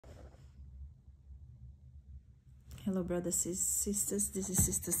Hello, brothers and sisters. This is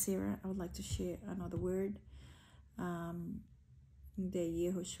Sister Sarah. I would like to share another word that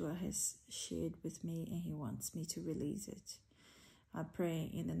Yehoshua has shared with me, and he wants me to release it. I pray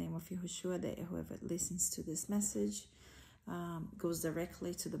in the name of Yehoshua that whoever listens to this message goes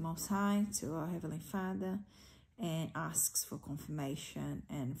directly to the Most High, to our Heavenly Father, and asks for confirmation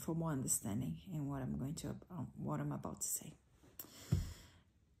and for more understanding in what I'm about to say.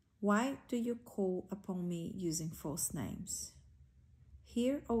 Why do you call upon me using false names?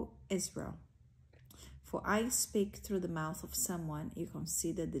 Hear, O Israel, for I speak through the mouth of someone you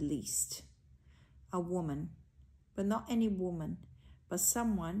consider the least, a woman, but not any woman, but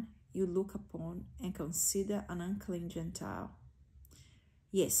someone you look upon and consider an unclean Gentile.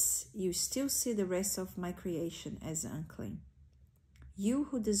 Yes, you still see the rest of my creation as unclean. You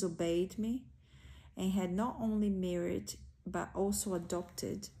who disobeyed me and had not only mirrored but also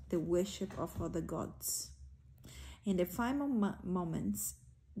adopted the worship of other gods. In the final moments,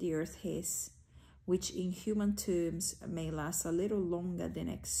 the earth hiss, which in human terms may last a little longer than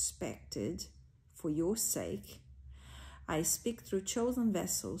expected for your sake. I speak through chosen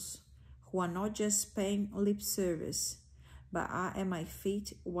vessels who are not just paying lip service, but are at my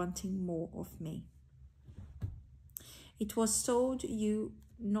feet wanting more of me. It was told you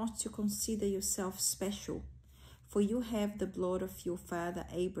not to consider yourself special, for you have the blood of your father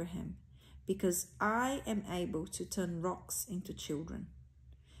Abraham, because I am able to turn rocks into children,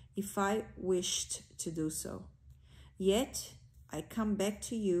 if I wished to do so. Yet I come back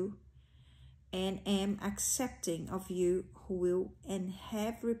to you and am accepting of you who will and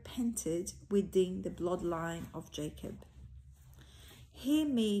have repented within the bloodline of Jacob. Hear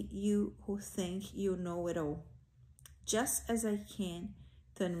me, you who think you know it all. Just as I can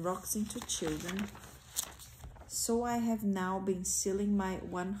turn rocks into children, so I have now been sealing my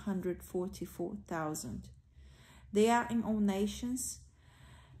 144,000. They are in all nations,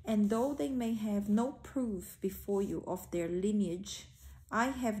 and though they may have no proof before you of their lineage, I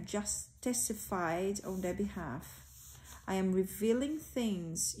have just testified on their behalf. I am revealing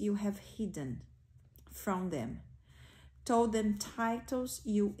things you have hidden from them, told them titles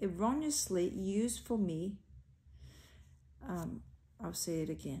you erroneously used for me. I'll say it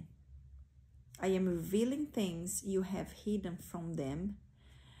again. I am revealing things you have hidden from them,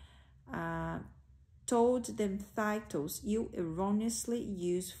 told them titles you erroneously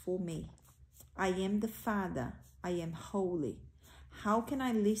used for me. I am the Father. I am holy. How can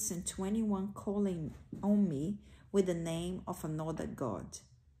I listen to anyone calling on me with the name of another God?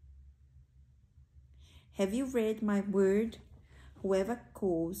 Have you read my word? Whoever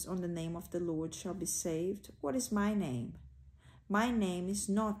calls on the name of the Lord shall be saved. What is my name? My name is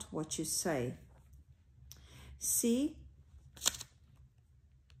not what you say. See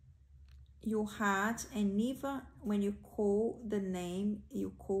your heart, and neither when you call the name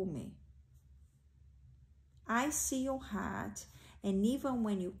you call me. I see your heart, and even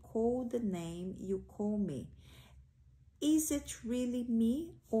when you call the name you call me. Is it really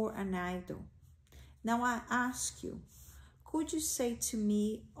me or an idol? Now I ask you, could you say to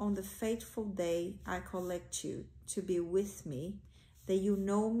me on the fateful day I collect you to be with me, that you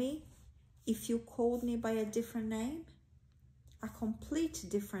know me, if you called me by a different name? A complete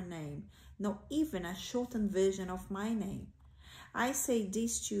different name, not even a shortened version of my name. I say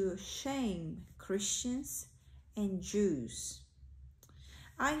this to your shame, Christians and Jews.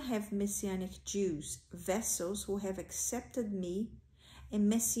 I have Messianic Jews, vessels who have accepted me, and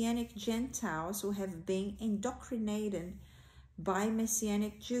Messianic Gentiles who have been indoctrinated by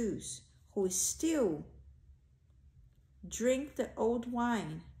Messianic Jews, who still drink the old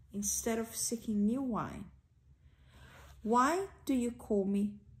wine instead of seeking new wine. Why do you call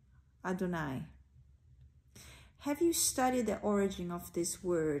me Adonai? Have you studied the origin of this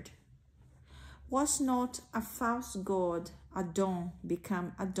word? Was not a false god, Adon,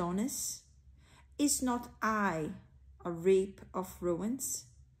 become Adonis? Is not I a reap of ruins?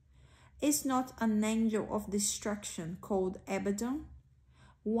 Is not an angel of destruction called Abaddon?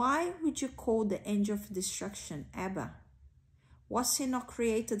 Why would you call the angel of destruction Abba? Was he not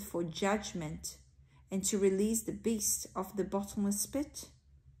created for judgment and to release the beast of the bottomless pit?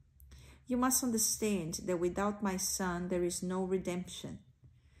 You must understand that without my Son there is no redemption,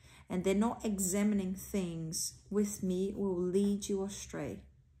 and that not examining things with me will lead you astray.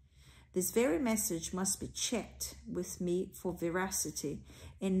 This very message must be checked with me for veracity,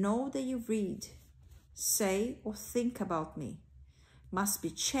 and all that you read, say, or think about me must be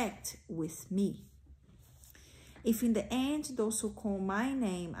checked with me. If in the end those who call my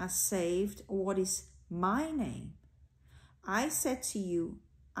name are saved, what is my name? I said to you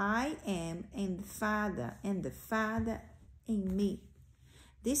I am in the Father, and the Father in me.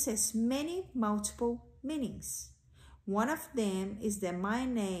 This has many multiple meanings. One of them is that my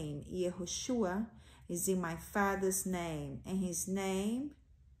name, Yehoshua, is in my Father's name, and his name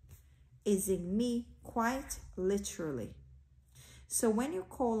is in me quite literally. So when you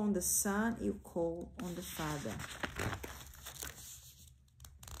call on the Son, you call on the Father.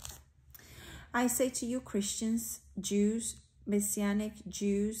 I say to you, Christians, Jews, Messianic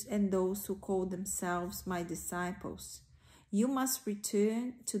Jews, and those who call themselves my disciples, you must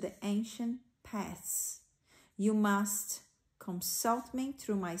return to the ancient paths. You must consult me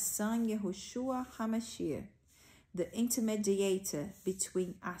through my Son, Yehoshua HaMashiach, the intermediator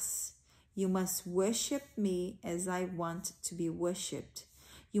between us. You must worship me as I want to be worshipped.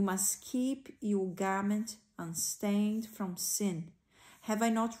 You must keep your garment unstained from sin. Have I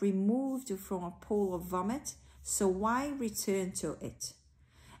not removed you from a pool of vomit? So why return to it?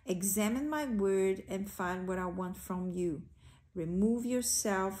 Examine my word and find what I want from you. Remove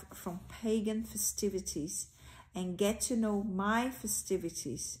yourself from pagan festivities and get to know my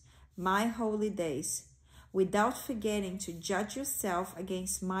festivities, my holy days, without forgetting to judge yourself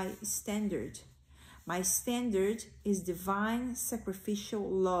against my standard. My standard is divine sacrificial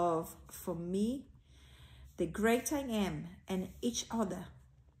love for me, the great I am, and each other.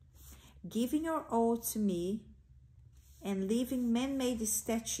 Giving your all to me and leaving man-made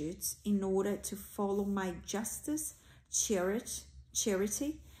statutes in order to follow my justice,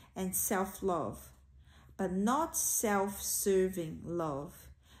 charity, and self-love, but not self-serving love,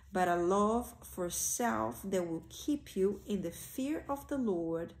 but a love for self that will keep you in the fear of the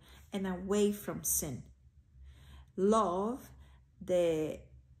Lord and away from sin. Love the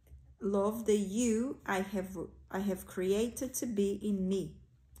you I have created to be in me.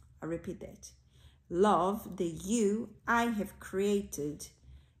 I repeat that. Love the you I have created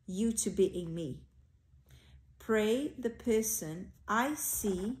you to be in me. Pray the person I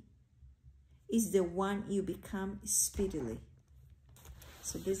see is the one you become speedily.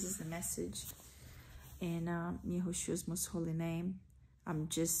 So this is the message in Yehoshua's most holy name. I'm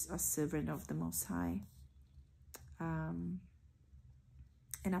just a servant of the Most High. And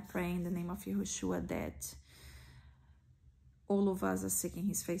I pray in the name of Yehoshua that all of us are seeking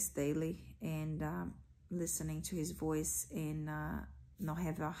his face daily and listening to his voice and not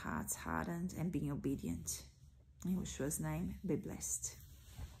have our hearts hardened and being obedient. In Yehoshua's name, be blessed.